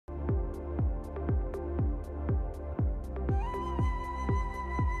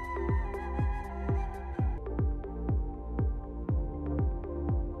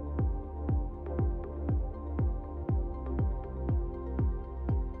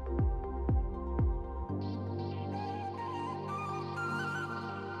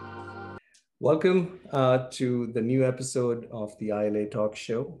Welcome to the new episode of the ILA Talk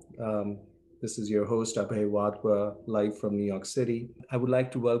Show. This is your host, Abhay Wadhwa, live from New York City. I would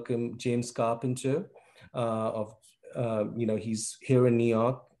like to welcome James Carpenter. He's here in New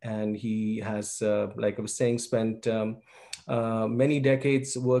York, and he has, like I was saying, spent many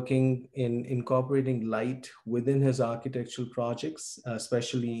decades working in incorporating light within his architectural projects,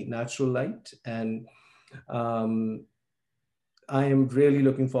 especially natural light. And I am really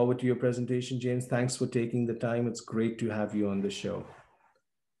looking forward to your presentation, James. Thanks for taking the time. It's great to have you on the show.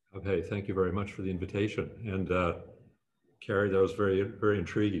 Okay, thank you very much for the invitation. And Carrie, that was very, very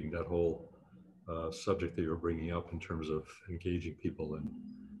intriguing, that whole subject that you were bringing up in terms of engaging people in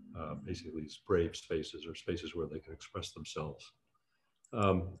basically these brave spaces or spaces where they can express themselves.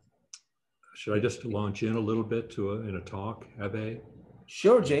 Should I just launch in a little bit in a talk, Abhay?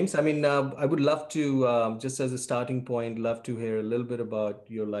 Sure, James. I mean, I would love to, just as a starting point, love to hear a little bit about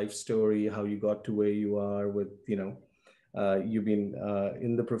your life story, how you got to where you are with, you've been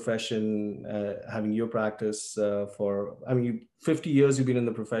in the profession, having your practice 50 years you've been in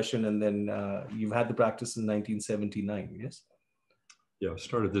the profession, and then you've had the practice in 1979, yes? Yeah, I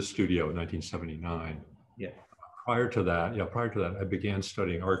started this studio in 1979. Yeah. Prior to that, I began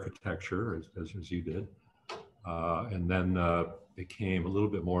studying architecture, as you did, and then became a little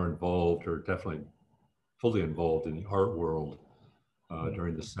bit more involved, or definitely fully involved in the art world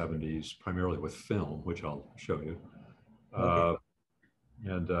during the 70s, primarily with film, which I'll show you. Okay.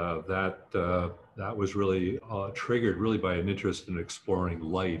 And that was really triggered really by an interest in exploring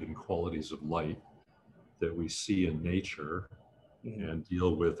light and qualities of light that we see in nature and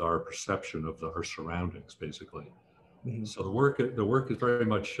deal with our perception of our surroundings, basically. So the work is very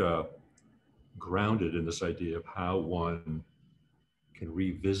much grounded in this idea of how one can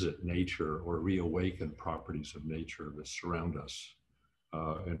revisit nature or reawaken properties of nature that surround us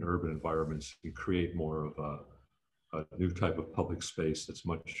in urban environments and create more of a new type of public space that's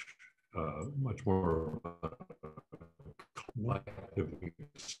much more collective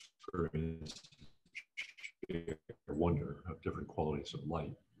experience, wonder of different qualities of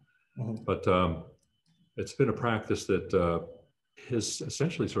light. But it's been a practice that has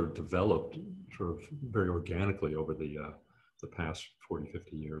essentially sort of developed sort of very organically over the past 40,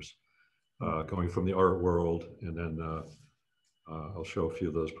 50 years, going from the art world, and then I'll show a few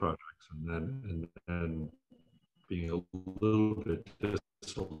of those projects, and then being a little bit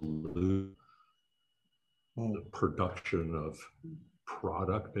disillusioned the production of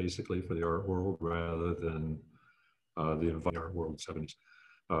product basically for the art world rather than the art world in the 70s,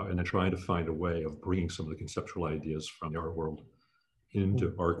 and then trying to find a way of bringing some of the conceptual ideas from the art world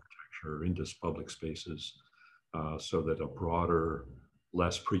into architecture, into public spaces, so that a broader,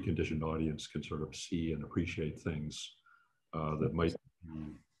 less preconditioned audience can sort of see and appreciate things that might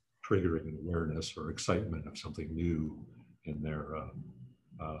be triggering an awareness or excitement of something new in their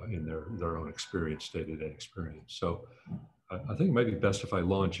own experience, day-to-day experience. So I think it might be best if I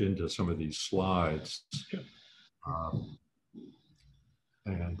launch into some of these slides.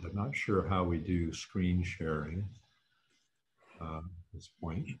 And I'm not sure how we do screen sharing at this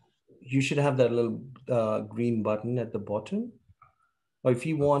point. You should have that little green button at the bottom. Or if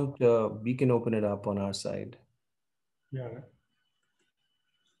you want, we can open it up on our side. Yeah.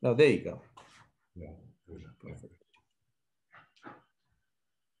 Oh, there you go. Yeah. Perfect.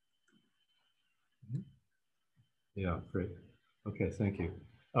 Yeah, great. Okay, thank you.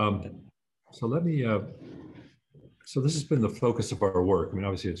 So let me, so this has been the focus of our work. I mean,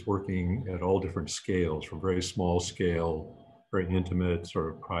 obviously it's working at all different scales, from very small scale, very intimate, sort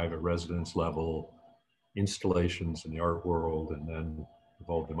of private residence level, installations in the art world, and then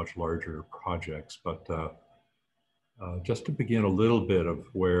evolved in much larger projects. But just to begin a little bit of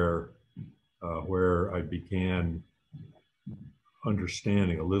where I began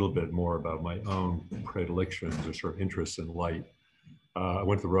understanding a little bit more about my own predilections or sort of interests in light. I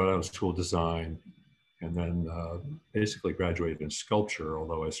went to the Rhode Island School of Design, and then basically graduated in sculpture,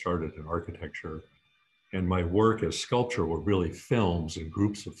 although I started in architecture. And my work as sculpture were really films and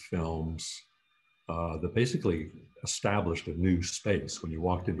groups of films that basically established a new space. When you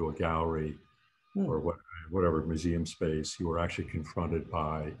walked into a gallery or whatever museum space, you were actually confronted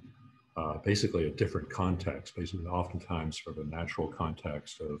by basically a different context, basically oftentimes sort of a natural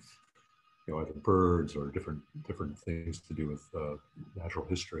context of, either birds or different things to do with natural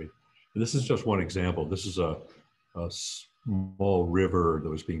history. And this is just one example. This is a small river that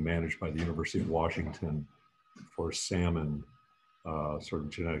was being managed by the University of Washington for salmon, sort of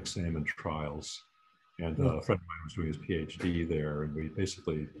genetic salmon trials. And a friend of mine was doing his PhD there, and we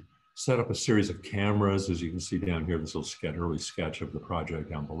basically set up a series of cameras, as you can see down here, this little early sketch of the project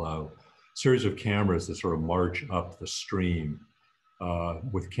down below. series of cameras that sort of march up the stream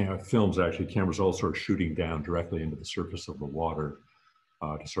with films, actually, cameras all sort of shooting down directly into the surface of the water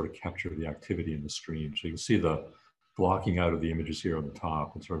to sort of capture the activity in the stream. So you can see the blocking out of the images here on the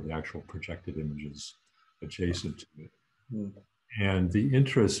top and sort of the actual projected images adjacent to it. Mm. And the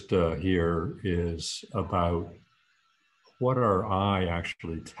interest here is about what our eye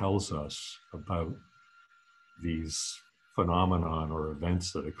actually tells us about these phenomenon or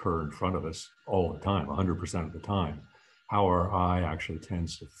events that occur in front of us all the time, 100% of the time, how our eye actually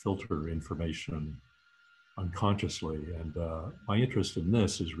tends to filter information unconsciously. And my interest in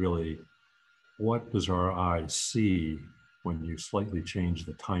this is really, what does our eye see when you slightly change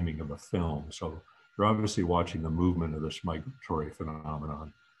the timing of a film? So you're obviously watching the movement of this migratory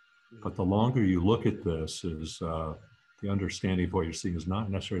phenomenon, but the longer you look at this is the understanding of what you're seeing is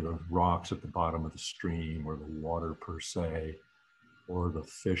not necessarily the rocks at the bottom of the stream or the water per se, or the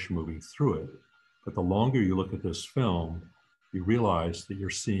fish moving through it. But the longer you look at this film, you realize that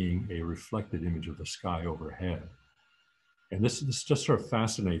you're seeing a reflected image of the sky overhead. And this just sort of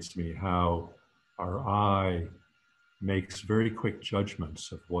fascinates me, how our eye makes very quick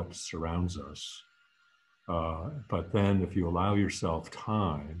judgments of what surrounds us. But then if you allow yourself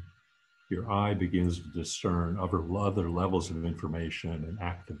time, your eye begins to discern other levels of information and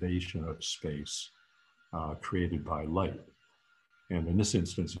activation of space created by light. And in this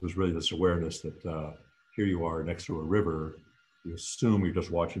instance, it was really this awareness that here you are next to a river. You assume you're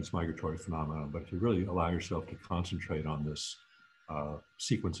just watching this migratory phenomenon, but if you really allow yourself to concentrate on this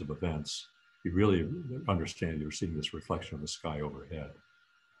sequence of events, you really understand you're seeing this reflection of the sky overhead.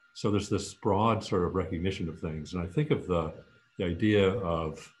 So there's this broad sort of recognition of things. And I think of the idea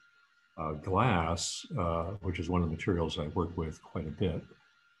of glass, which is one of the materials I work with quite a bit,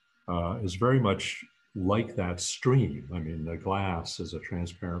 is very much like that stream. I mean, the glass is a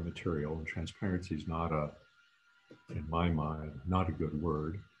transparent material, and transparency is not in my mind, not a good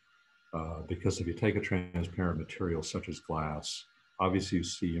word, because if you take a transparent material such as glass, obviously you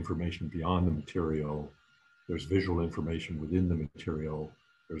see information beyond the material. There's visual information within the material.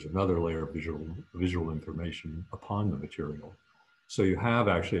 There's another layer of visual information upon the material. So you have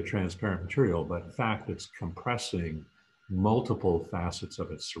actually a transparent material, but in fact, it's compressing multiple facets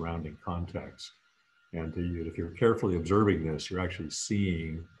of its surrounding context. And if you're carefully observing this, you're actually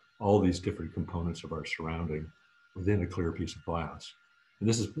seeing all these different components of our surrounding within a clear piece of glass. And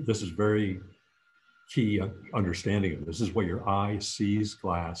this is very key understanding of it. This is what your eye sees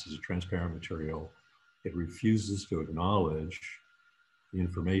glass as a transparent material. It refuses to acknowledge the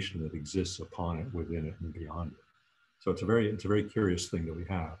information that exists upon it, within it, and beyond it. So it's a very curious thing that we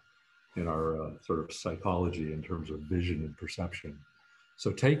have in our sort of psychology in terms of vision and perception.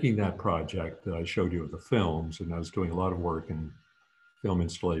 So taking that project that I showed you of the films, and I was doing a lot of work in film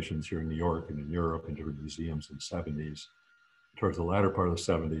installations here in New York and in Europe and different museums in the 70s. Towards the latter part of the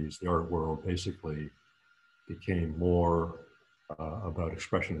 70s, the art world basically became more about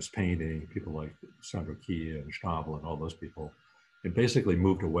expressionist painting, people like Sandro Chia and Schnabel and all those people. It basically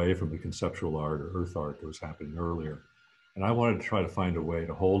moved away from the conceptual art or earth art that was happening earlier. And I wanted to try to find a way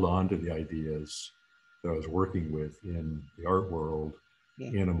to hold on to the ideas that I was working with in the art world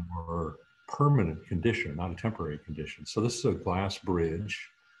in a more permanent condition, not a temporary condition. So this is a glass bridge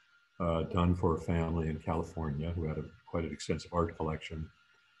done for a family in California who had quite an extensive art collection.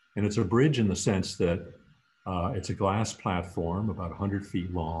 And it's a bridge in the sense that it's a glass platform about 100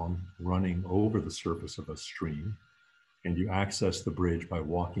 feet long, running over the surface of a stream. And you access the bridge by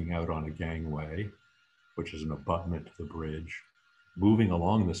walking out on a gangway, which is an abutment to the bridge, moving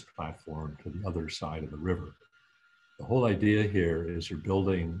along this platform to the other side of the river. The whole idea here is you're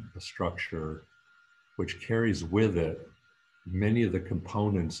building a structure which carries with it many of the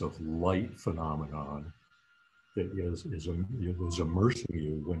components of light phenomenon that is immersing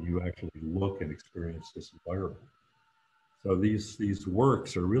you when you actually look and experience this environment. So these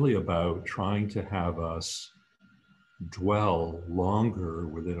works are really about trying to have us dwell longer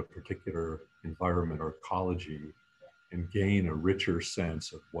within a particular environment or ecology and gain a richer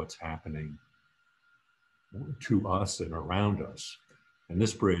sense of what's happening to us and around us. And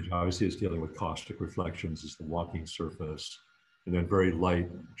this bridge obviously is dealing with caustic reflections as the walking surface, and then very light,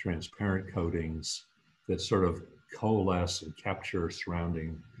 transparent coatings that sort of coalesce and capture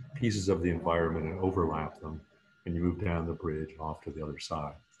surrounding pieces of the environment and overlap them, and you move down the bridge off to the other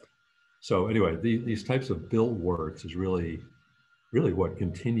side. So anyway, these types of built works is really what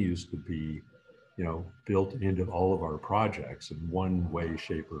continues to be, built into all of our projects in one way,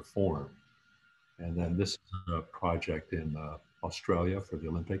 shape, or form. And then this is a project in Australia for the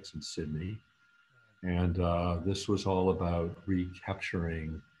Olympics in Sydney. And this was all about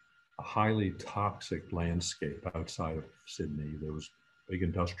recapturing a highly toxic landscape outside of Sydney. There was a big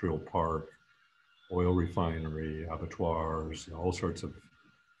industrial park, oil refinery, abattoirs, all sorts of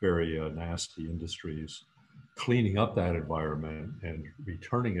very nasty industries, cleaning up that environment and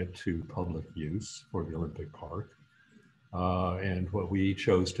returning it to public use for the Olympic Park. And what we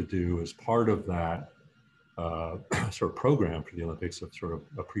chose to do as part of that sort of program for the Olympics of sort of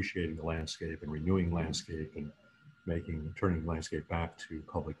appreciating the landscape and renewing landscape and turning landscape back to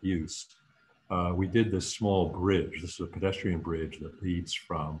public use. We did this small bridge. This is a pedestrian bridge that leads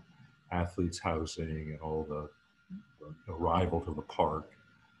from athletes housing and all the arrival to the park,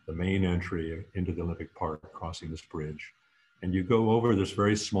 the main entry into the Olympic Park, crossing this bridge. And you go over this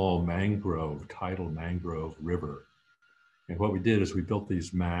very small tidal mangrove river. And what we did is we built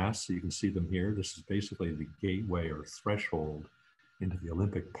these masts. You can see them here. This is basically the gateway or threshold into the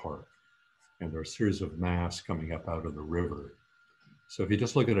Olympic Park. And there are a series of masts coming up out of the river. So if you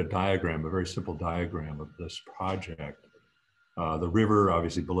just look at a diagram, a very simple diagram of this project, the river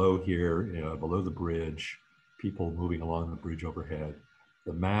obviously below here, below the bridge, people moving along the bridge overhead.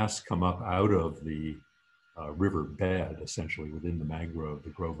 The masts come up out of the river bed, essentially within the mangrove.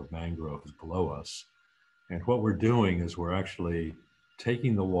 The grove of mangrove is below us. And what we're doing is we're actually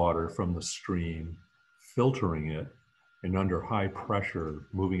taking the water from the stream, filtering it, and under high pressure,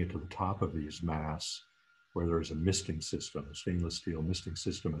 moving it to the top of these masts where there's a misting system, a stainless steel misting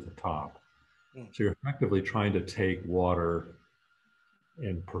system at the top. So you're effectively trying to take water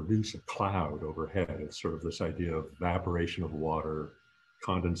and produce a cloud overhead. It's sort of this idea of evaporation of water,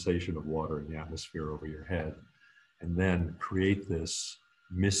 condensation of water in the atmosphere over your head, and then create this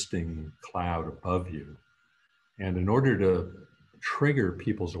misting cloud above you. And in order to trigger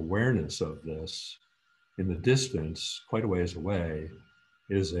people's awareness of this, in the distance, quite a ways away,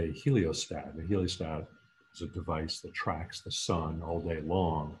 is a heliostat. A heliostat is a device that tracks the sun all day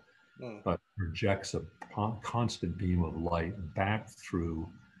long, but projects a constant beam of light back through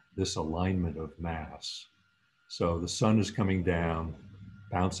this alignment of mass. So the sun is coming down,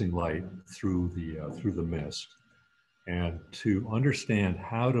 bouncing light through the mist. And to understand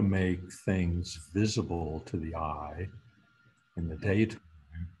how to make things visible to the eye in the daytime,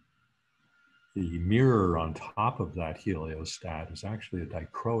 the mirror on top of that heliostat is actually a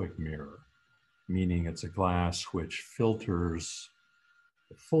dichroic mirror, meaning it's a glass which filters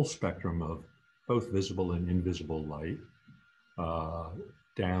the full spectrum of both visible and invisible light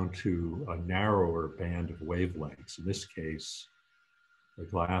down to a narrower band of wavelengths. In this case, the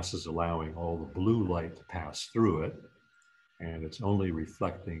glass is allowing all the blue light to pass through it, and it's only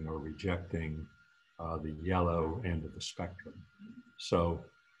reflecting or rejecting the yellow end of the spectrum. So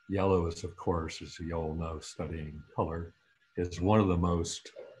yellow is, of course, as you all know, studying color, is one of the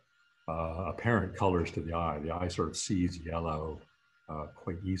most apparent colors to the eye. The eye sort of sees yellow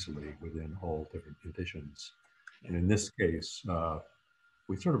quite easily within all different conditions. And in this case,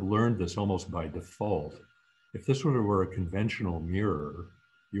 we sort of learned this almost by default. If this were a conventional mirror,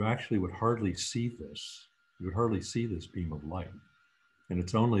 you actually would hardly see this. You would hardly see this beam of light. And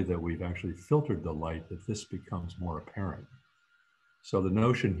it's only that we've actually filtered the light that this becomes more apparent. So the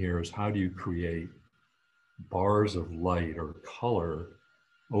notion here is, how do you create bars of light or color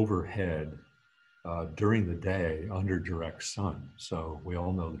overhead during the day under direct sun? So we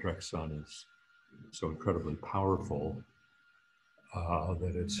all know the direct sun is so incredibly powerful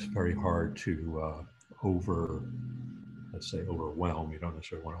that it's very hard to let's say overwhelm. You don't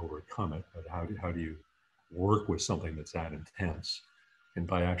necessarily want to overcome it, but how do you work with something that's that intense? And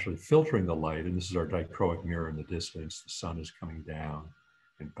by actually filtering the light, and this is our dichroic mirror in the distance, the sun is coming down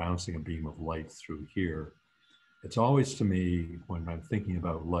and bouncing a beam of light through here. It's always, to me, when I'm thinking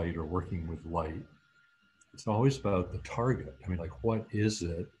about light or working with light, it's always about the target. I mean, like, what is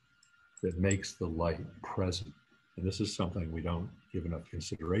it that makes the light present? And this is something we don't give enough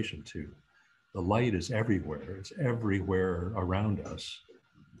consideration to. The light is everywhere. It's everywhere around us,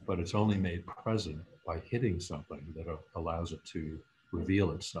 but it's only made present by hitting something that allows it to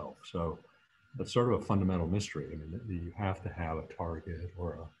reveal itself. So that's sort of a fundamental mystery. I mean, you have to have a target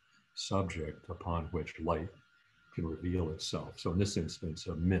or a subject upon which light can reveal itself. So in this instance,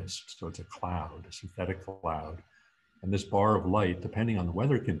 a mist. So it's a cloud, a synthetic cloud. And this bar of light, depending on the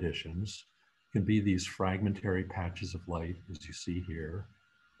weather conditions, can be these fragmentary patches of light, as you see here,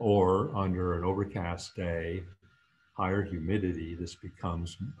 or under an overcast day, higher humidity, this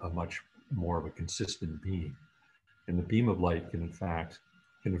becomes a much more of a consistent beam. And the beam of light can in fact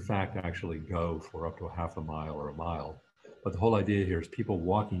actually go for up to a half a mile or a mile. But the whole idea here is people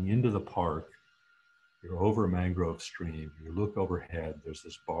walking into the park, you're over a mangrove stream, you look overhead, there's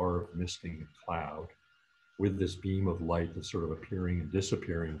this bar of misting cloud with this beam of light that's sort of appearing and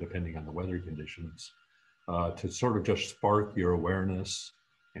disappearing depending on the weather conditions, to sort of just spark your awareness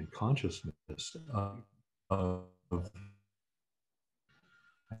and consciousness of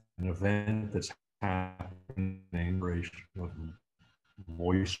an event that's happening, of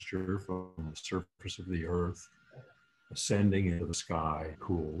moisture from the surface of the earth, ascending into the sky,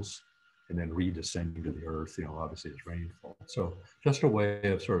 cools, and then redescending to the earth, obviously as rainfall. So just a way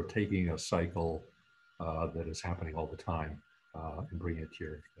of sort of taking a cycle that is happening all the time and bringing it to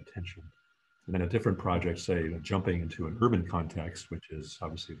your attention. And then a different project, say, jumping into an urban context, which is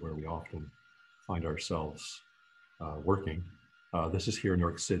obviously where we often find ourselves working. This is here in New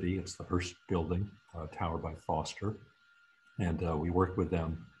York City. It's the Hearst Building, Tower by Foster. And we've worked with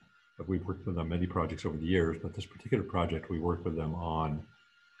them many projects over the years, but this particular project, we worked with them on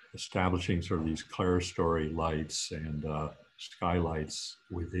establishing sort of these clerestory lights and skylights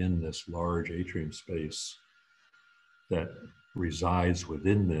within this large atrium space that resides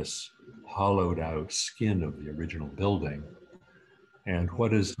within this hollowed out skin of the original building. And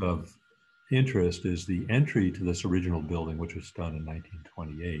what is of interest is the entry to this original building, which was done in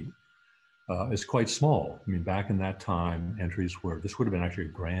 1928, is quite small. I mean, back in that time, this would have been actually a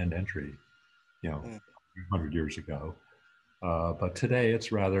grand entry, 100 years ago. But today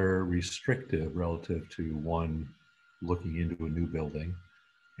it's rather restrictive relative to one looking into a new building,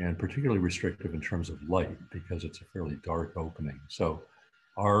 and particularly restrictive in terms of light because it's a fairly dark opening. So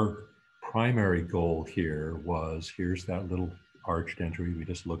our primary goal here was, here's that little arched entry we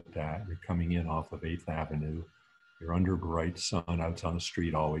just looked at. You're coming in off of 8th Avenue. You're under bright sun out on the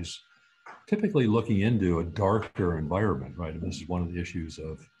street always, typically looking into a darker environment, right? And this is one of the issues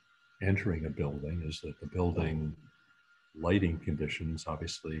of entering a building, is that the building lighting conditions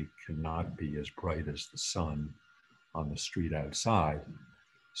obviously cannot be as bright as the sun on the street outside.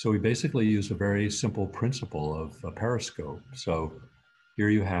 So we basically use a very simple principle of a periscope. So here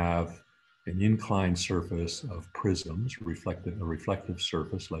you have an inclined surface of prisms, a reflective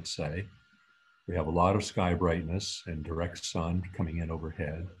surface, let's say. We have a lot of sky brightness and direct sun coming in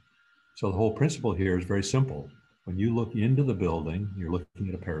overhead. So the whole principle here is very simple. When you look into the building, you're looking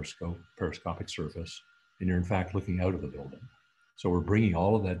at a periscopic surface, and you're in fact looking out of the building. So we're bringing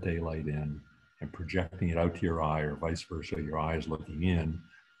all of that daylight in and projecting it out to your eye, or vice versa. Your eye is looking in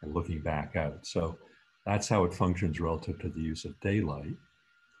and looking back out. So that's how it functions relative to the use of daylight.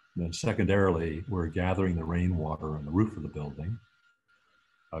 And then secondarily, we're gathering the rainwater on the roof of the building.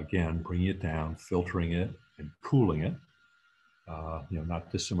 Again, bringing it down, filtering it, and cooling it. Not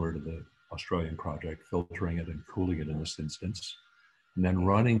dissimilar to the Australian project, filtering it and cooling it in this instance. And then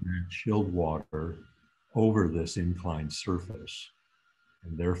running that chilled water over this inclined surface.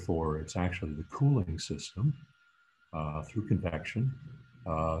 And therefore, it's actually the cooling system through convection,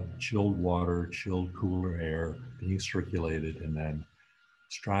 chilled water, chilled cooler air being circulated, and then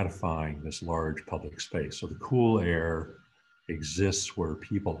stratifying this large public space. So the cool air exists where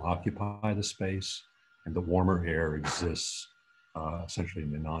people occupy the space, and the warmer air exists essentially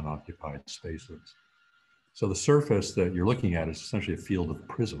in the non-occupied spaces. So the surface that you're looking at is essentially a field of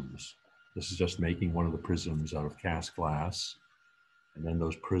prisms. This is just making one of the prisms out of cast glass. And then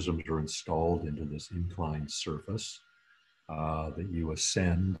those prisms are installed into this inclined surface that you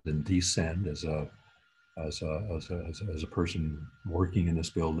ascend and descend as a person working in this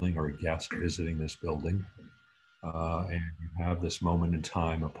building or a guest visiting this building. And you have this moment in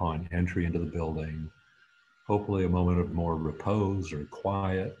time upon entry into the building, hopefully a moment of more repose or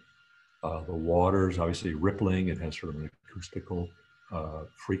quiet. The water is obviously rippling. It has sort of an acoustical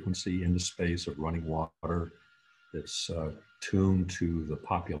frequency in the space of running water that's tuned to the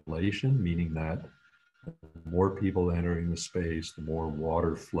population, meaning that the more people entering the space, the more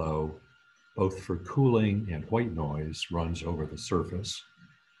water flow, both for cooling and white noise, runs over the surface.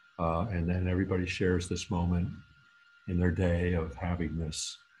 And then everybody shares this moment in their day of having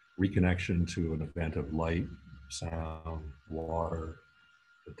this reconnection to an event of light, sound, water,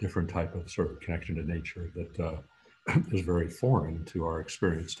 a different type of sort of connection to nature that is very foreign to our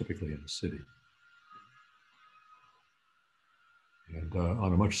experience typically in the city. And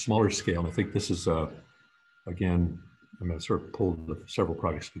on a much smaller scale, I think this is, again, I'm going to sort of pull several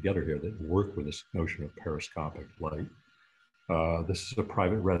projects together here that work with this notion of periscopic light. This is a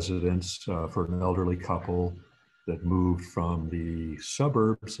private residence for an elderly couple that moved from the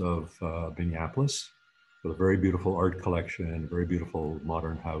suburbs of Minneapolis with a very beautiful art collection, very beautiful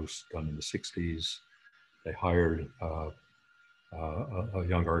modern house done in the 60s. They hired a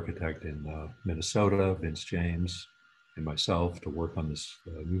young architect in Minnesota, Vince James, and myself to work on this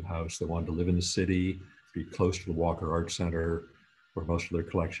new house. They wanted to live in the city, be close to the Walker Art Center, where most of their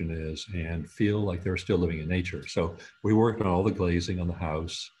collection is, and feel like they're still living in nature. So we worked on all the glazing on the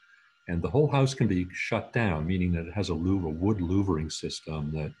house, and the whole house can be shut down, meaning that it has a wood louvering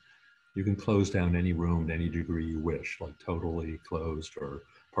system that you can close down any room to any degree you wish, like totally closed or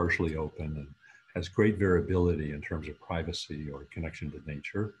partially open, and has great variability in terms of privacy or connection to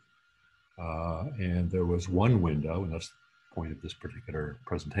nature. And there was one window, and that's the point of this particular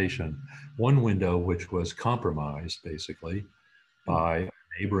presentation, one window which was compromised basically by a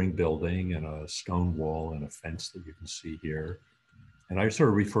neighboring building and a stone wall and a fence that you can see here. And I sort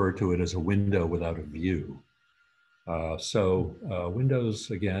of refer to it as a window without a view.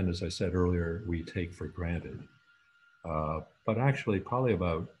 Windows, again, as I said earlier, we take for granted. But actually, probably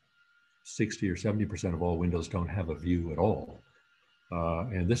about 60 or 70% of all windows don't have a view at all.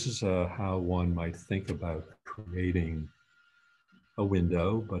 And this is how one might think about creating a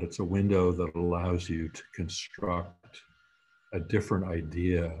window, but it's a window that allows you to construct a different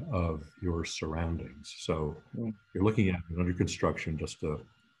idea of your surroundings. So you're looking at it under construction, just to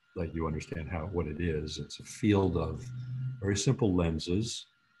let you understand what it is. It's a field of very simple lenses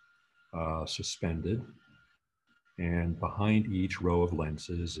suspended. And behind each row of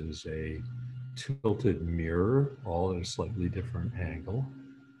lenses is a tilted mirror, all at a slightly different angle.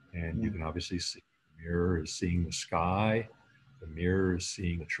 And you can obviously see the mirror is seeing the sky. The mirror is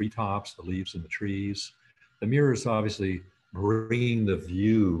seeing the treetops, the leaves in the trees. The mirror is obviously bringing the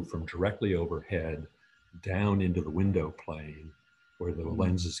view from directly overhead down into the window plane where the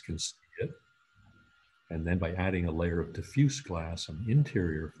lenses can see it. And then by adding a layer of diffuse glass on the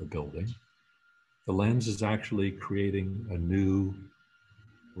interior of the building, the lens is actually creating a new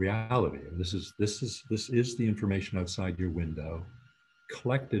reality. And this is the information outside your window,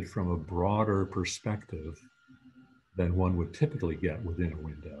 collected from a broader perspective than one would typically get within a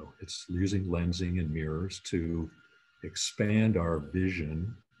window. It's using lensing and mirrors to expand our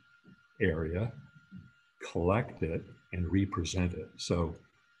vision area, collect it, and represent it. So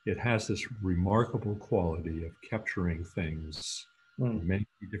it has this remarkable quality of capturing things in many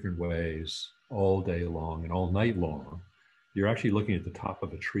different ways all day long and all night long. You're actually looking at the top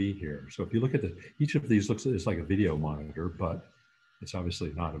of a tree here. So if you look at each of these it's like a video monitor, but it's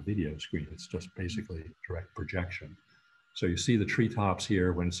obviously not a video screen. It's just basically direct projection. So you see the treetops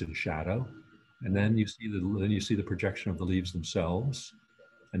here when it's in shadow, and then you see the projection of the leaves themselves,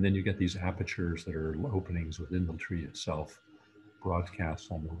 and then you get these apertures that are openings within the tree itself,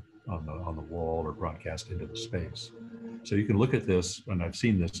 broadcast on the wall or broadcast into the space. So you can look at this, and I've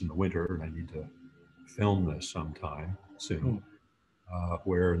seen this in the winter, and I need to film this sometime soon,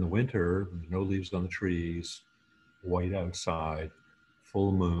 where in the winter, there's no leaves on the trees, white outside,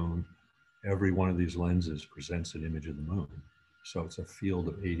 full moon. Every one of these lenses presents an image of the moon. So it's a field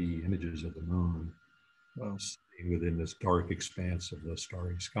of 80 images of the moon within this dark expanse of the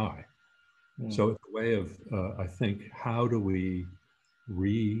starry sky. So it's a way of, I think, how do we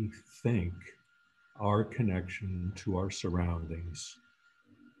rethink our connection to our surroundings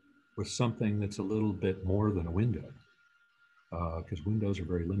with something that's a little bit more than a window, because windows are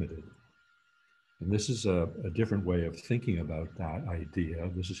very limited. And this is a different way of thinking about that idea.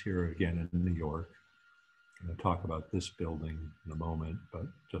 This is here again in New York. I'm going to talk about this building in a moment, but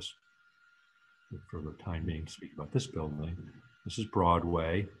just for the time being, speak about this building. This is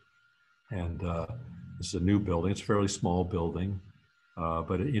Broadway, and this is a new building. It's a fairly small building,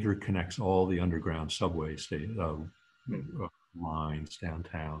 but it interconnects all the underground subway lines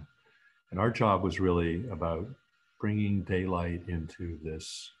downtown. And our job was really about bringing daylight into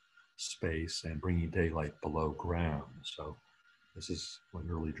this space and bringing daylight below ground. So this is an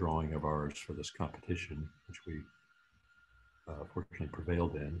early drawing of ours for this competition, which we fortunately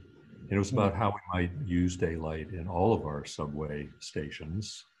prevailed in. And it was about how we might use daylight in all of our subway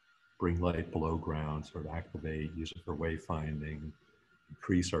stations, bring light below ground, sort of activate, use it for wayfinding,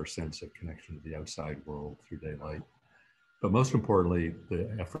 increase our sense of connection to the outside world through daylight. But most importantly,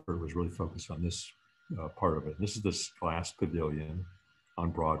 the effort was really focused on this part of it. This is this glass pavilion on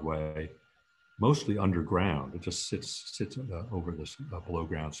Broadway, mostly underground. It just sits over this below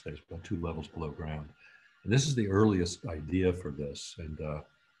ground space, about 2 levels below ground. And this is the earliest idea for this. And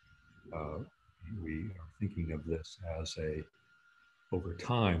we are thinking of this as over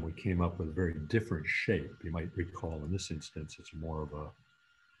time, we came up with a very different shape. You might recall in this instance, it's more of a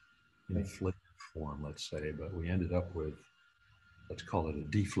inflated form, let's say, but we ended up with, let's call it a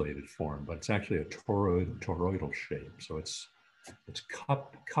deflated form, but it's actually a toroidal shape. So it's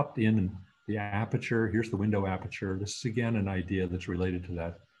cupped in the aperture. Here's the window aperture. This is again an idea that's related to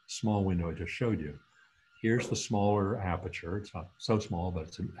that small window I just showed you. Here's the smaller aperture. It's not so small, but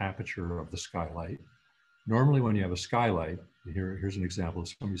it's an aperture of the skylight. Normally when you have a skylight, Here's an example of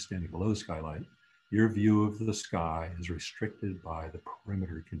somebody standing below the skylight. Your view of the sky is restricted by the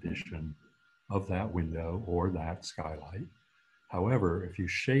perimeter condition of that window or that skylight. However, if you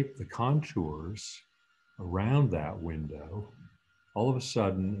shape the contours around that window, all of a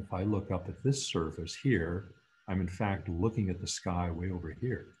sudden, if I look up at this surface here, I'm in fact looking at the sky way over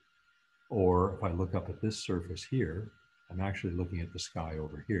here. Or if I look up at this surface here, I'm actually looking at the sky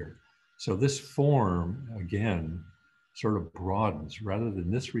over here. So this form, again, sort of broadens. Rather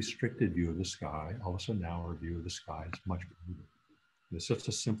than this restricted view of the sky, all of a sudden now our view of the sky is much broader. It's just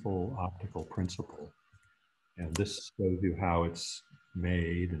a simple optical principle. And this shows you how it's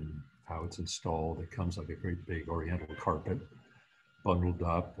made and how it's installed. It comes like a great big oriental carpet, bundled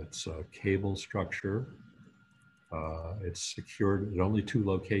up. It's a cable structure. It's secured at only 2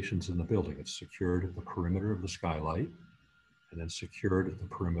 locations in the building. It's secured at the perimeter of the skylight and then secured at the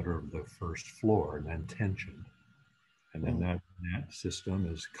perimeter of the first floor and then tensioned. And then that system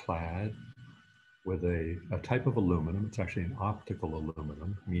is clad with a type of aluminum. It's actually an optical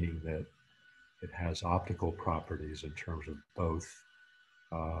aluminum, meaning that it has optical properties in terms of both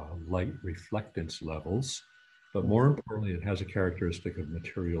light reflectance levels, but more importantly, it has a characteristic of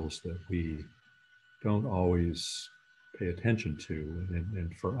materials that we don't always pay attention to.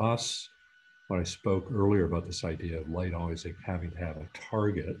 And for us, when I spoke earlier about this idea of light always having to have a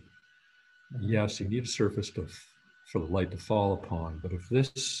target, yes, you need a surface for the light to fall upon. But if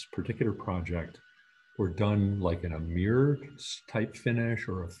this particular project were done like in a mirrored type finish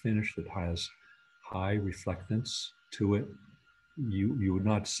or a finish that has high reflectance to it, you would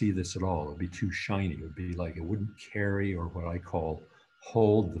not see this at all. It would be too shiny. It would be like it wouldn't carry, or what I call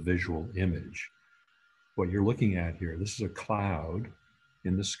hold the visual image. What you're looking at here, this is a cloud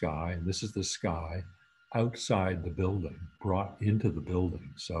in the sky, and this is the sky outside the building, brought into the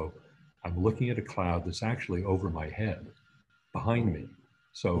building. So I'm looking at a cloud that's actually over my head, behind me.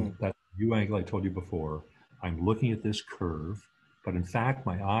 So that view angle I told you before, I'm looking at this curve, but in fact,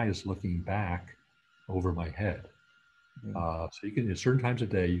 my eye is looking back over my head. So you can, at certain times of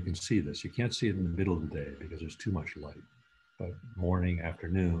day, you can see this. You can't see it in the middle of the day because there's too much light. But morning,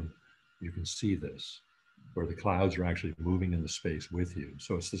 afternoon, you can see this, where the clouds are actually moving in the space with you.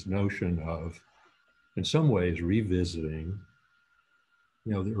 So it's this notion of, in some ways, revisiting,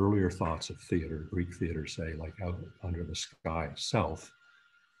 you know, the earlier thoughts of theater, Greek theater, say, like out under the sky itself,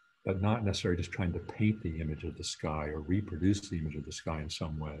 but not necessarily just trying to paint the image of the sky or reproduce the image of the sky in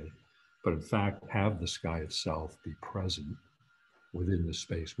some way, but in fact have the sky itself be present within the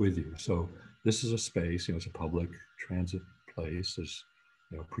space with you. So this is a space, you know, it's a public transit place. There's,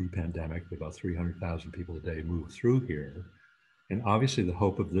 you know, pre-pandemic, about 300,000 people a day move through here. And obviously the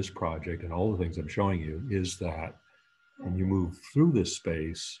hope of this project and all the things I'm showing you is that when you move through this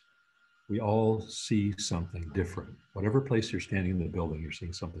space, we all see something different. Whatever place you're standing in the building, you're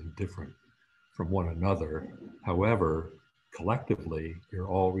seeing something different from one another. However, collectively, you're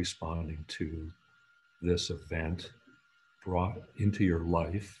all responding to this event brought into your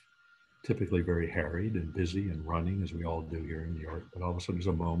life, typically very harried and busy and running, as we all do here in New York, but all of a sudden there's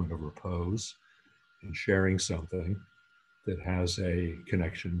a moment of repose and sharing something that has a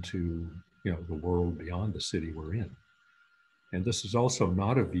connection to, you know, the world beyond the city we're in. And this is also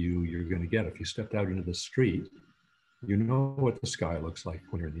not a view you're going to get if you stepped out into the street. You know what the sky looks like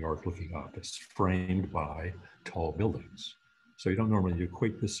when you're in New York looking up. It's framed by tall buildings. So you don't normally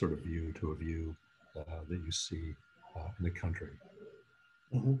equate this sort of view to a view that you see in the country.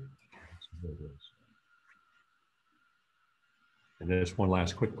 And there's one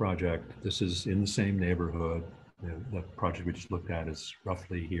last quick project. This is in the same neighborhood. The project we just looked at is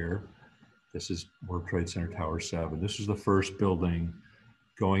roughly here. This is World Trade Center Tower 7. This is the first building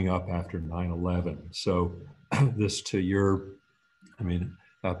going up after 9/11. So this to your, I mean,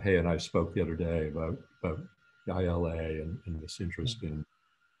 Pei and I spoke the other day about the ILA and this interest in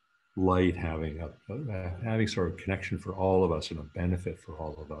light having sort of connection for all of us and a benefit for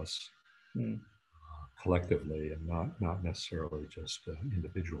all of us collectively, and not necessarily just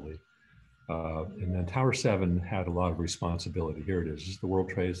individually. And then Tower 7 had a lot of responsibility. Here it is. This is the World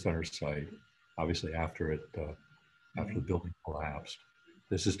Trade Center site, obviously after the building collapsed.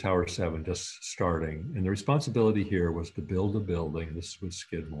 This is Tower 7 just starting. And the responsibility here was to build a building, this was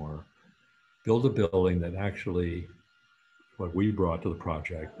Skidmore, build a building that actually, what we brought to the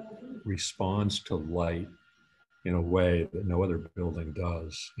project, responds to light in a way that no other building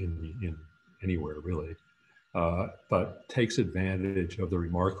does in anywhere really. But takes advantage of the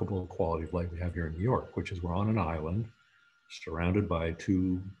remarkable quality of light we have here in New York, which is we're on an island surrounded by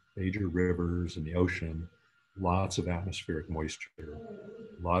 2 major rivers and the ocean. lots of atmospheric moisture,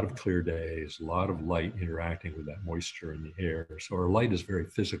 a lot of clear days, a lot of light interacting with that moisture in the air. So our light is very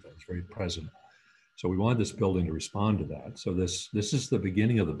physical, it's very present. So we wanted this building to respond to that. So this is the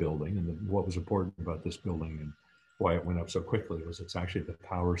beginning of the building, and what was important about this building and why it went up so quickly was it's actually the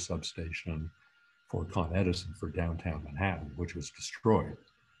power substation for Con Edison for downtown Manhattan, which was destroyed.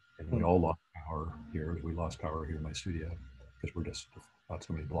 And we all lost power here. We lost power here in my studio because we're just not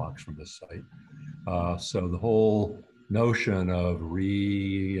so many blocks from this site. So the whole notion of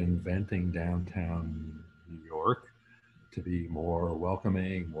reinventing downtown New York to be more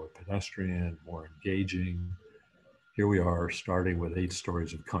welcoming, more pedestrian, more engaging. Here we are starting with 8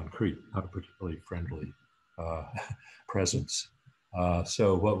 stories of concrete, not a particularly friendly presence.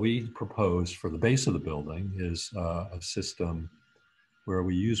 So what we propose for the base of the building is a system where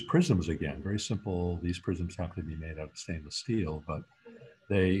we use prisms again, very simple. These prisms have to be made out of stainless steel, but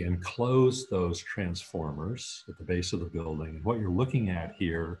they enclose those transformers at the base of the building. And what you're looking at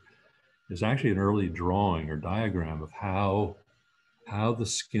here is actually an early drawing or diagram of how the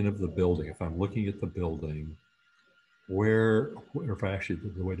skin of the building, if I'm looking at the building, or if I actually,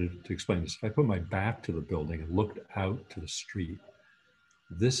 the way to explain this, if I put my back to the building and looked out to the street,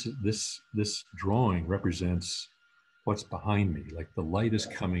 this drawing represents what's behind me. Like the light is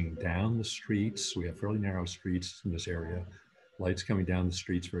coming down the streets. We have fairly narrow streets in this area. Light's coming down the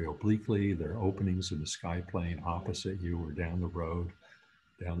streets very obliquely. There are openings in the sky plane opposite you or down the road,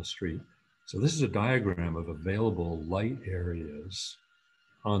 down the street. So this is a diagram of available light areas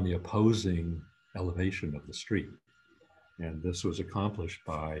on the opposing elevation of the street. And this was accomplished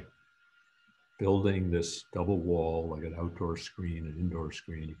by building this double wall, like an outdoor screen, an indoor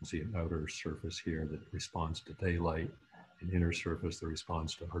screen. You can see an outer surface here that responds to daylight, an inner surface that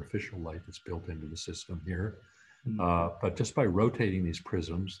responds to artificial light that's built into the system here. But just by rotating these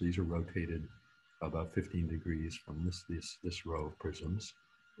prisms, these are rotated about 15 degrees from this row of prisms,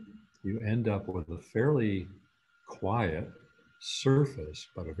 you end up with a fairly quiet surface,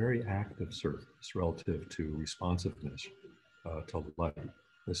 but a very active surface relative to responsiveness to light.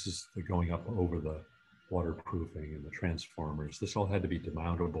 This is the going up over the waterproofing and the transformers. This all had to be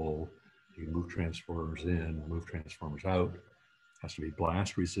demountable. You move transformers in, move transformers out. Has to be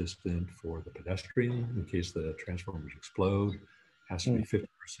blast resistant for the pedestrian in case the transformers explode. Has to be 50%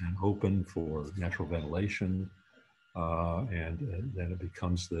 open for natural ventilation. And then it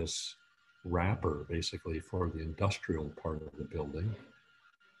becomes this wrapper basically for the industrial part of the building.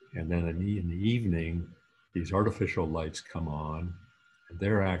 And then in the evening, these artificial lights come on, and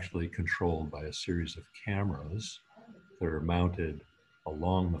they're actually controlled by a series of cameras that are mounted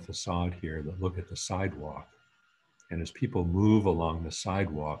along the facade here that look at the sidewalk. And as people move along the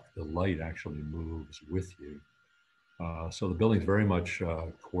sidewalk, the light actually moves with you. So the building is very much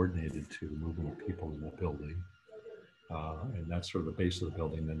coordinated to the movement of people in the building. And that's sort of the base of the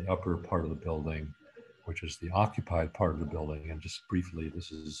building. Then the upper part of the building, which is the occupied part of the building. And just briefly,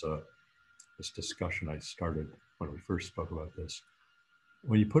 this is this discussion I started when we first spoke about this.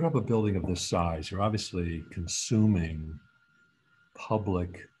 When you put up a building of this size, you're obviously consuming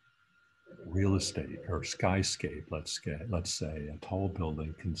public real estate or skyscape, let's say. A tall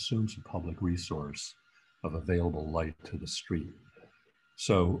building consumes a public resource of available light to the street.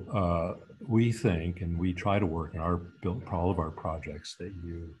 So we think, and we try to work in all of our projects, that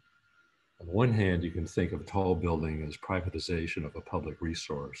you, on the one hand, you can think of a tall building as privatization of a public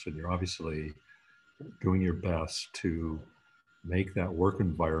resource, and you're obviously doing your best to make that work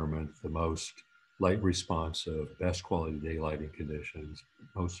environment the most light responsive, best quality daylighting conditions,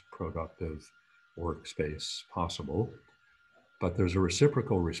 most productive workspace possible. But there's a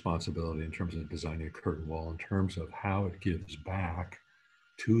reciprocal responsibility in terms of designing a curtain wall, in terms of how it gives back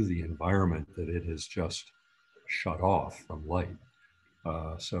to the environment that it has just shut off from light.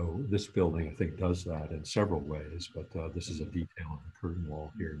 So this building, I think, does that in several ways, but this is a detail of the curtain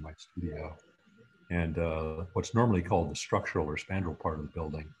wall here in my studio. And what's normally called the structural or spandrel part of the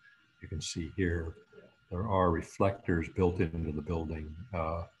building, you can see here, there are reflectors built into the building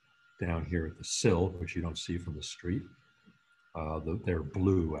down here at the sill, which you don't see from the street. They're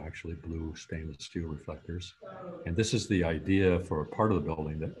blue, actually, blue stainless steel reflectors. And this is the idea for a part of the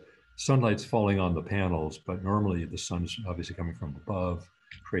building that sunlight's falling on the panels, but normally the sun's obviously coming from above,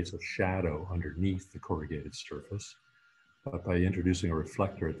 creates a shadow underneath the corrugated surface. But by introducing a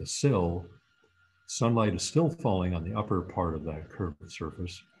reflector at the sill, sunlight is still falling on the upper part of that curved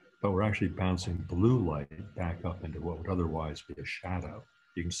surface, but we're actually bouncing blue light back up into what would otherwise be a shadow.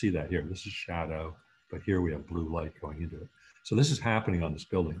 You can see that here. This is shadow, but here we have blue light going into it. So this is happening on this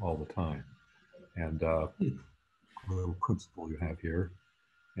building all the time. And a little principle you have here.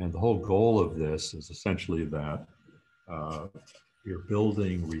 And the whole goal of this is essentially that your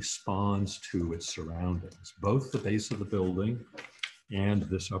building responds to its surroundings, both the base of the building and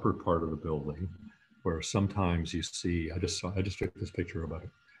this upper part of the building, where sometimes you see, I just took this picture about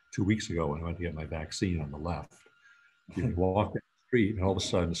 2 weeks ago when I went to get my vaccine on the left. You can walk down the street and all of a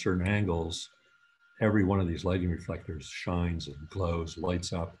sudden, certain angles, every one of these lighting reflectors shines and glows,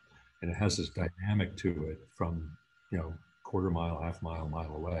 lights up, and it has this dynamic to it from, quarter mile, half mile,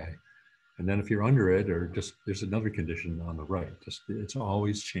 mile away. And then if you're under it, or just there's another condition on the right, just it's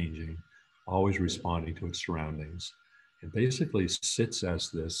always changing, always responding to its surroundings. It basically sits as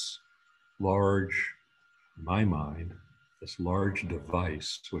this large, in my mind, this large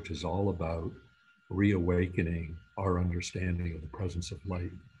device, which is all about reawakening our understanding of the presence of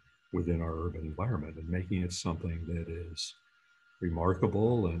light within our urban environment and making it something that is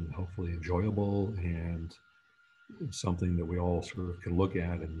remarkable and hopefully enjoyable, and something that we all sort of can look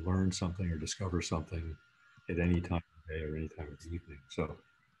at and learn something or discover something at any time of the day or any time of the evening. So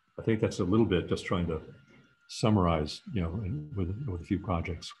I think that's a little bit just trying to summarize, with a few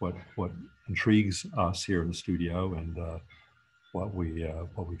projects, what intrigues us here in the studio, and what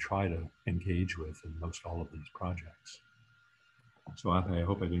we try to engage with in most all of these projects. So I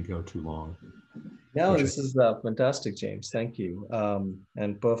hope I didn't go too long. No, this is fantastic, James. Thank you.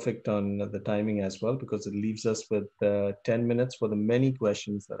 And perfect on the timing as well, because it leaves us with 10 minutes for the many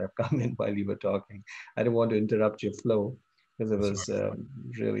questions that have come in while you were talking. I didn't want to interrupt your flow because it was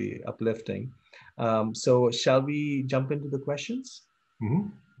really uplifting. So shall we jump into the questions?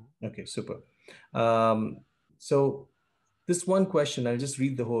 Mm-hmm. Okay, super. So this one question, I'll just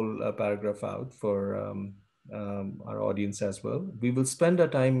read the whole paragraph out for our audience as well. We will spend our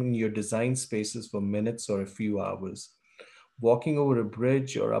time in your design spaces for minutes or a few hours, walking over a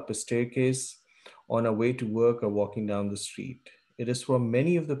bridge or up a staircase, on our way to work or walking down the street. It is for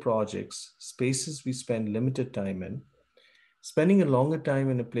many of the projects, spaces we spend limited time in. Spending a longer time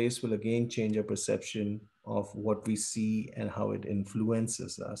in a place will again change our perception of what we see and how it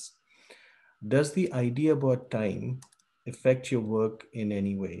influences us. Does the idea about time affect your work in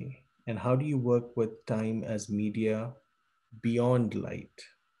any way? And how do you work with time as media beyond light?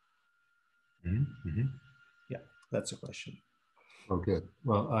 Mm-hmm. Yeah, that's a question. Oh, good.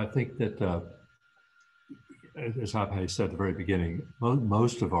 Well, I think that, as I said at the very beginning,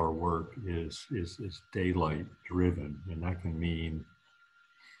 most of our work is daylight driven, and that can mean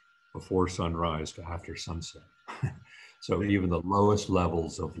before sunrise to after sunset. So even the lowest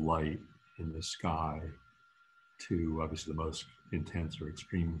levels of light in the sky to obviously the most intense or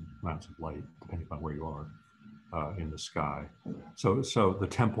extreme amounts of light, depending upon where you are in the sky. So the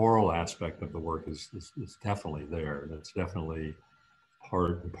temporal aspect of the work is definitely there. And it's definitely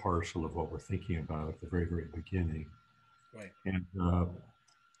part and parcel of what we're thinking about at the very, very beginning. Right. And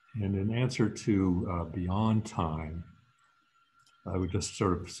in answer to Beyond Time, I would just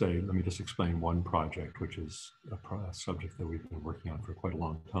sort of say, let me just explain one project, which is a subject that we've been working on for quite a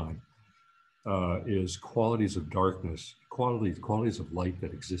long time, is qualities of darkness, qualities of light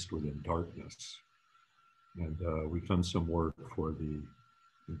that exist within darkness. And we've done some work for the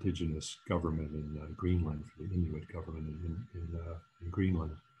indigenous government in Greenland, for the Inuit government in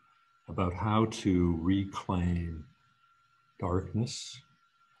Greenland, about how to reclaim darkness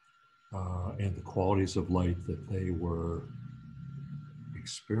and the qualities of light that they were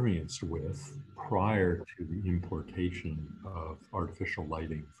experienced with prior to the importation of artificial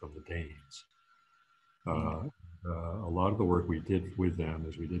lighting from the Danes. A lot of the work we did with them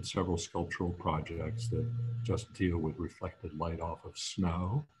is we did several sculptural projects that just deal with reflected light off of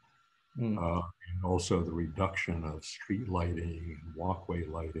snow, and also the reduction of street lighting and walkway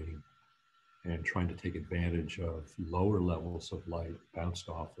lighting, and trying to take advantage of lower levels of light bounced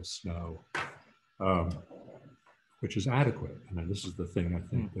off the snow, which is adequate. And then this is the thing I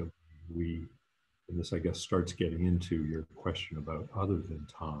think that and this I guess starts getting into your question about other than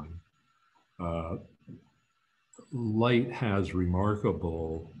time. Light has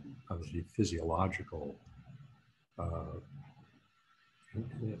remarkable, obviously, physiological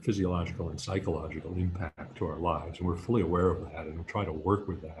and psychological impact to our lives, and we're fully aware of that, and we try to work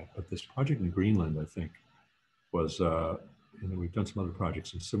with that. But this project in Greenland, I think, was, and we've done some other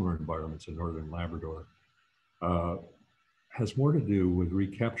projects in similar environments in northern Labrador, has more to do with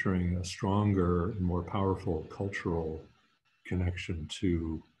recapturing a stronger and more powerful cultural connection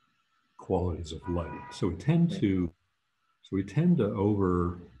to qualities of light. So we tend to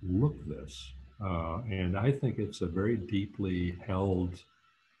overlook this, and I think it's a very deeply held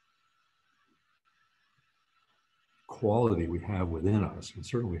quality we have within us, and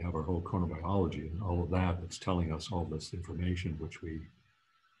certainly we have our whole chronobiology and all of that that's telling us all this information, which we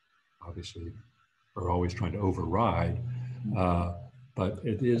obviously are always trying to override. But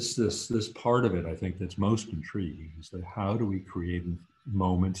it is this part of it, I think, that's most intriguing, is that how do we create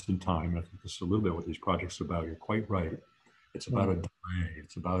moments in time? And I think this is a little bit what these projects are about. You're quite right. It's about a delay.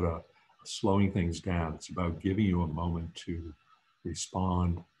 It's about a slowing things down. It's about giving you a moment to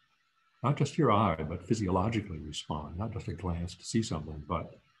respond, not just your eye, but physiologically respond, not just a glance to see something,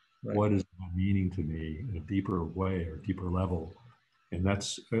 but what is that meaning to me in a deeper way or deeper level? And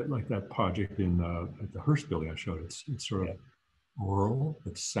that's like that project in at the Hearst building I showed. It's sort of aural,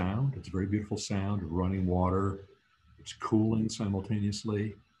 it's sound, it's very beautiful sound, running water, it's cooling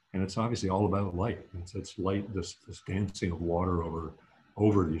simultaneously, and it's obviously all about light. It's light, this dancing of water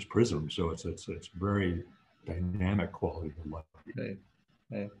over these prisms. So it's very dynamic quality of light.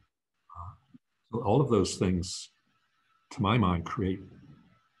 So all of those things, to my mind, create.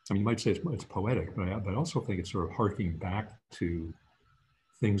 I mean, you might say it's poetic, but I also think it's sort of harking back to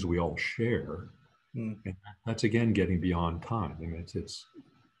things we all share. And that's again getting beyond time. I mean, it's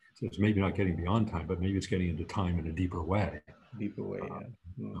maybe not getting beyond time, but maybe it's getting into time in a deeper way.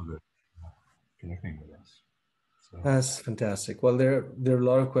 Connecting with us. So. That's fantastic. Well, there are a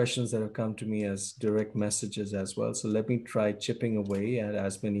lot of questions that have come to me as direct messages as well. So let me try chipping away at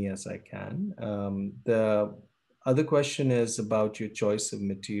as many as I can. The other question is about your choice of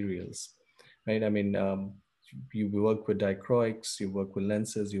materials, right? I mean, you work with dichroics, you work with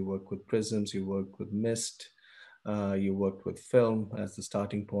lenses, you work with prisms, you work with mist, you worked with film as the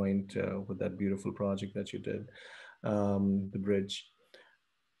starting point with that beautiful project that you did, the bridge.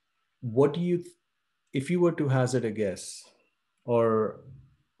 What do you, if you were to hazard a guess, or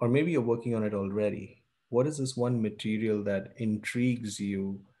maybe you're working on it already, what is this one material that intrigues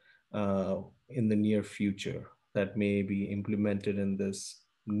you in the near future that may be implemented in this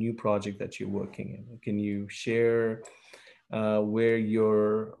new project that you're working in? Can you share where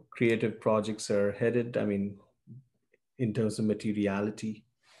your creative projects are headed? I mean, in terms of materiality?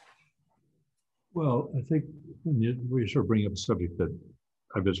 Well, I think we sort of bring up a subject that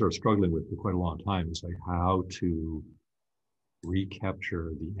I've been sort of struggling with for quite a long time. Is like how to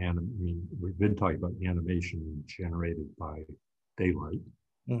recapture the I mean, we've been talking about animation generated by daylight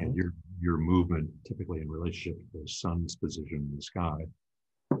and your movement typically in relationship to the sun's position in the sky.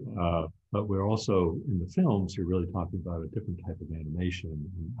 But we're also in the films, you're really talking about a different type of animation.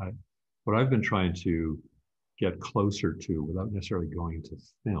 And what I've been trying to get closer to, without necessarily going to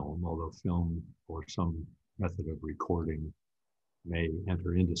film, although film or some method of recording may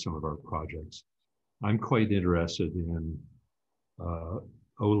enter into some of our projects. I'm quite interested in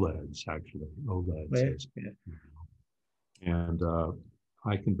OLEDs, actually. OLEDs. And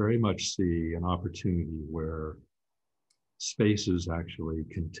I can very much see an opportunity where spaces actually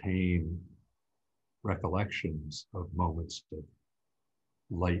contain recollections of moments of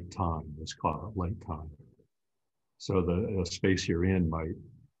light time, let's call it light time. So the space you're in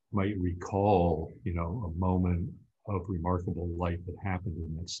might recall, you know, a moment of remarkable light that happened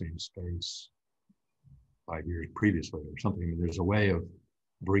in that same space 5 years previously or something. I mean, there's a way of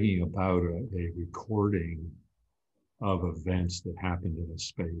bringing about a recording of events that happened in a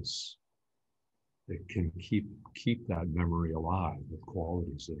space that can keep that memory alive with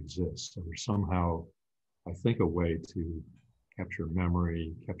qualities that exist. So there's somehow, I think, a way to capture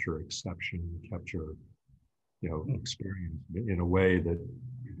memory, capture exception, capture, you know, experience in a way that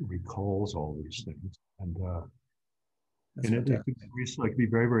recalls all these things. And it can be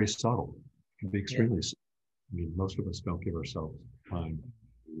very, very subtle. It can be extremely subtle. I mean, most of us don't give ourselves time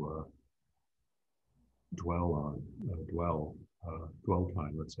to dwell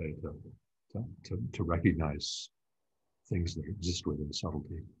time, let's say, to recognize things that exist within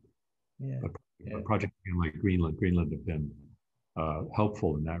subtlety. A project like Greenland have been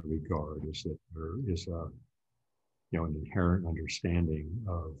helpful in that regard, is that there is an inherent understanding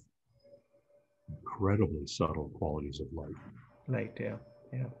of incredibly subtle qualities of light.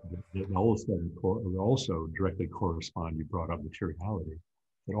 That also directly correspond, you brought up materiality,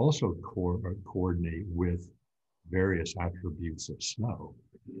 but also coordinate with various attributes of snow,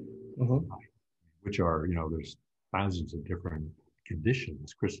 which are, you know, there's thousands of different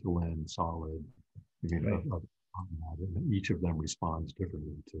conditions, crystalline, solid, I mean, and each of them responds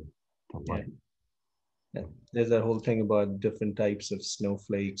differently to light. There's that whole thing about different types of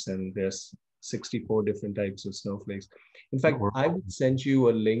snowflakes, and there's 64 different types of snowflakes. In fact, I would send you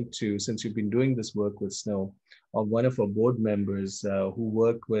a link to, since you've been doing this work with snow, of one of our board members who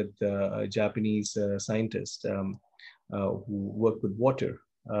worked with a Japanese scientist who worked with water.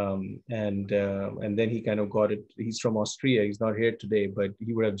 And then he kind of got it. He's from Austria. He's not here today, but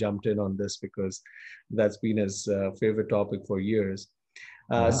he would have jumped in on this because that's been his favorite topic for years.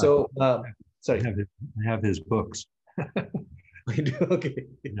 Sorry. I have his books. I do. Okay.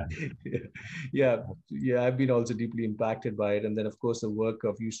 Yeah. Yeah. I've been also deeply impacted by it. And then, of course, the work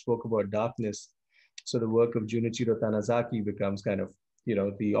of, you spoke about darkness. So the work of Junichiro Tanizaki becomes kind of,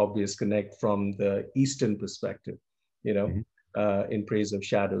 the obvious connect from the Eastern perspective, in praise of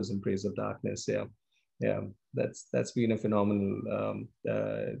shadows and praise of darkness. Yeah. Yeah. That's been a phenomenally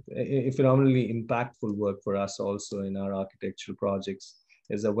impactful work for us also in our architectural projects,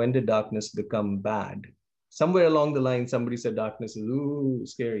 is that when did darkness become bad? Somewhere along the line, somebody said darkness is ooh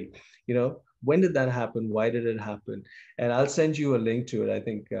scary. When did that happen? Why did it happen? And I'll send you a link to it. I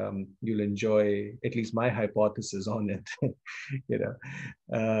think you'll enjoy at least my hypothesis on it.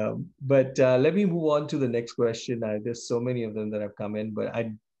 But let me move on to the next question. There's so many of them that have come in, but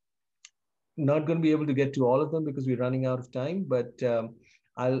I'm not going to be able to get to all of them because we're running out of time. But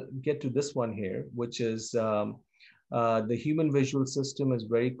I'll get to this one here, which is the human visual system is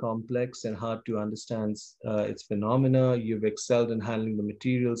very complex and hard to understand its phenomena. You've excelled in handling the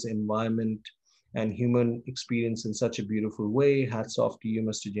materials, environment, and human experience in such a beautiful way. Hats off to you,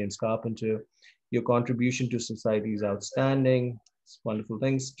 Mr. James Carpenter. Your contribution to society is outstanding. It's wonderful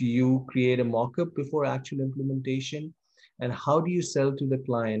things. Do you create a mock-up before actual implementation? And how do you sell to the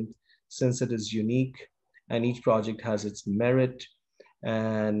client, since it is unique and each project has its merit?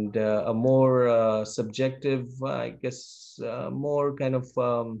 And a more subjective, I guess, more kind of,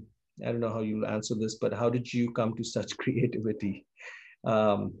 I don't know how you'll answer this, but how did you come to such creativity?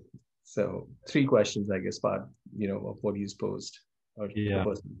 So 3 questions, I guess, part, of what he's posed, or the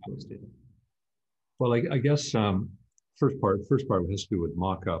person posted. Well, I guess first part has to do with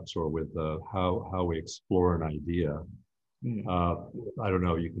mock-ups, or with how we explore an idea. I don't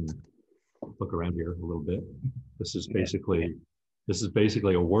know, you can look around here a little bit. This is basically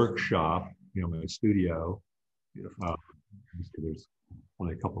a workshop, my studio. There's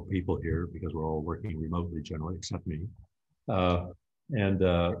only a couple of people here because we're all working remotely generally, except me.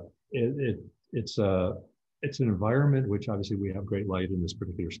 It's an environment which, obviously, we have great light in this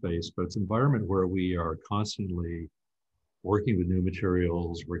particular space, but it's an environment where we are constantly working with new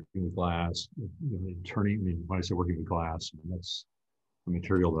materials, working with glass, when I say working with glass, that's a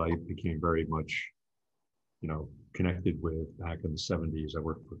material that I became very much connected with back in the 70s. I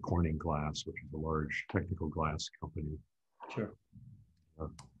worked for Corning Glass, which is a large technical glass company. Sure.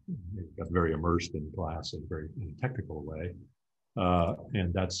 Got very immersed in glass in a technical way.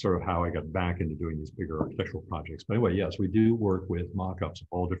 And that's sort of how I got back into doing these bigger architectural projects. But anyway, yes, we do work with mock-ups of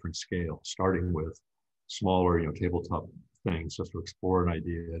all different scales, starting with smaller, tabletop things just to explore an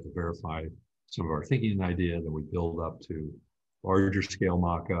idea, to verify some of our thinking and idea. Then we build up to larger scale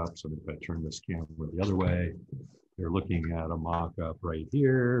mock-ups. And if I turn this camera the other way, you're looking at a mock-up right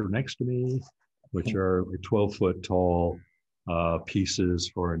here next to me, which are 12-foot tall pieces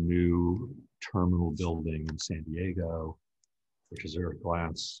for a new terminal building in San Diego, which is their big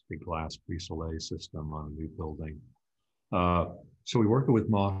glass pre-soleil system on a new building. So we work with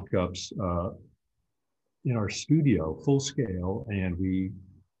mock-ups in our studio, full scale, and we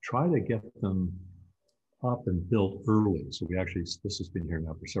try to get them up and built early. So this has been here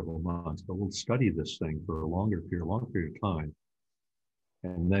now for several months, but we'll study this thing for a longer period of time,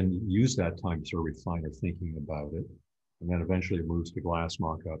 and then use that time to sort of refine our thinking about it. And then eventually it moves to glass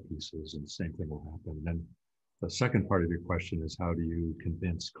mock-up pieces, and the same thing will happen. And then the second part of your question is, how do you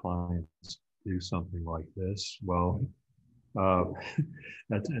convince clients to do something like this? Well,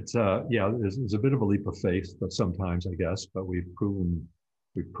 it's a bit of a leap of faith, but sometimes, I guess, but we've proven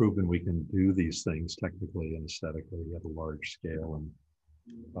we can do these things technically and aesthetically at a large scale, and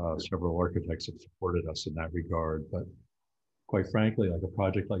several architects have supported us in that regard. But quite frankly, like a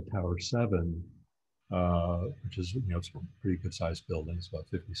project like Tower 7, which is, it's a pretty good sized building, it's about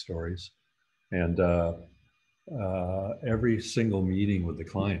 50 stories. And every single meeting with the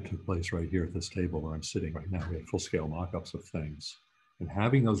client took place right here at this table where I'm sitting right now. We have full scale mock-ups of things. And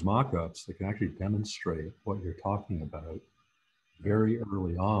having those mock-ups that can actually demonstrate what you're talking about very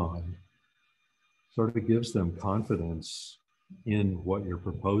early on sort of gives them confidence in what you're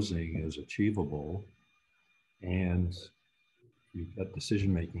proposing is achievable. And you get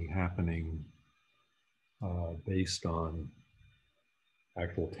decision-making happening based on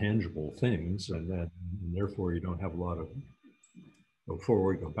actual tangible things, and therefore you don't have a lot of go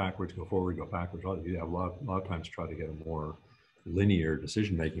forward, go backwards, go forward, go backwards. You have a lot of times try to get a more linear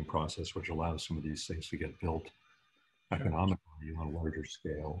decision-making process, which allows some of these things to get built economically on a larger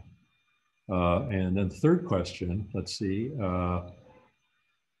scale. And then the third question, let's see, I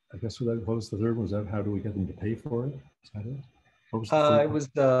guess what was the third one? Was that how do we get them to pay for it? Is that it? What was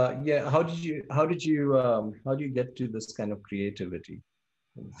the third yeah. How do you get to this kind of creativity?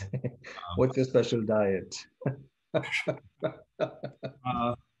 What's your special diet? I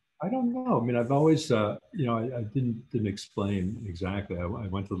don't know. I mean, I've always, I didn't explain exactly. I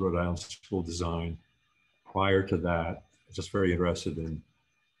went to the Rhode Island School of Design. Prior to that, I was just very interested in,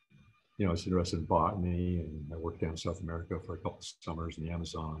 I was interested in botany, and I worked down in South America for a couple of summers in the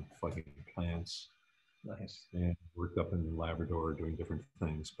Amazon, plugging plants, Nice. and worked up in Labrador doing different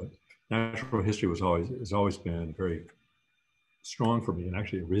things. But natural history has always been very strong for me. And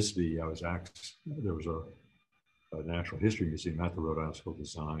actually, at RISD, I was asked. There was a natural history museum at the Rhode Island School of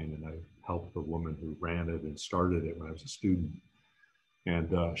Design, and I helped the woman who ran it and started it when I was a student.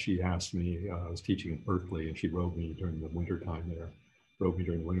 And she asked me, I was teaching at Berkeley, and she wrote me during the winter time there, wrote me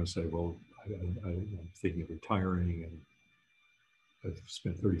during the winter and said, well, I'm thinking of retiring, and I've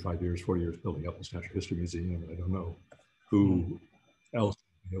spent 35 years, 40 years building up this natural history museum, and I don't know who else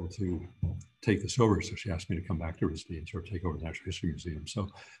would be able to take this over. So she asked me to come back to RISD and sort of take over the Natural History Museum. So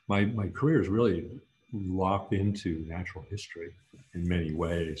my career is really locked into natural history in many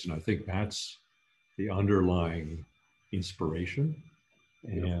ways. And I think that's the underlying inspiration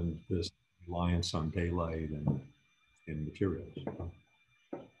and this reliance on daylight and materials.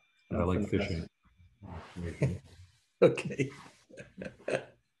 And I like fishing. Okay.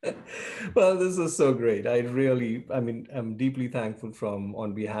 Well, this is so great. I'm deeply thankful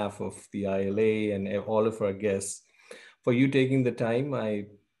on behalf of the ILA and all of our guests for you taking the time. I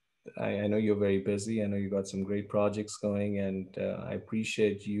know you're very busy. I know you got some great projects going, and I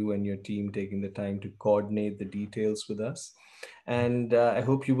appreciate you and your team taking the time to coordinate the details with us. And I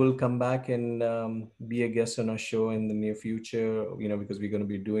hope you will come back and be a guest on our show in the near future, because we're going to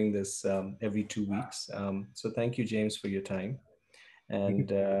be doing this every 2 weeks. So thank you, James, for your time.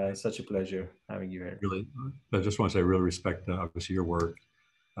 And such a pleasure having you here. Really, I just want to say I really respect, obviously, your work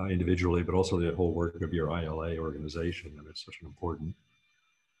individually, but also the whole work of your ILA organization. And it's such an important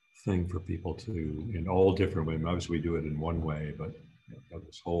thing for people to, in all different ways. Obviously, we do it in one way, but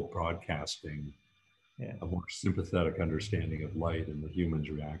this whole broadcasting, a more sympathetic understanding of light and the human's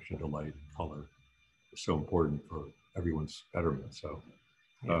reaction to light and color is so important for everyone's betterment. So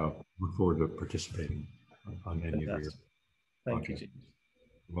look forward to participating on any of your Thank you, projects. James.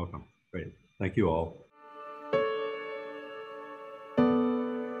 You're welcome. Great. Thank you all.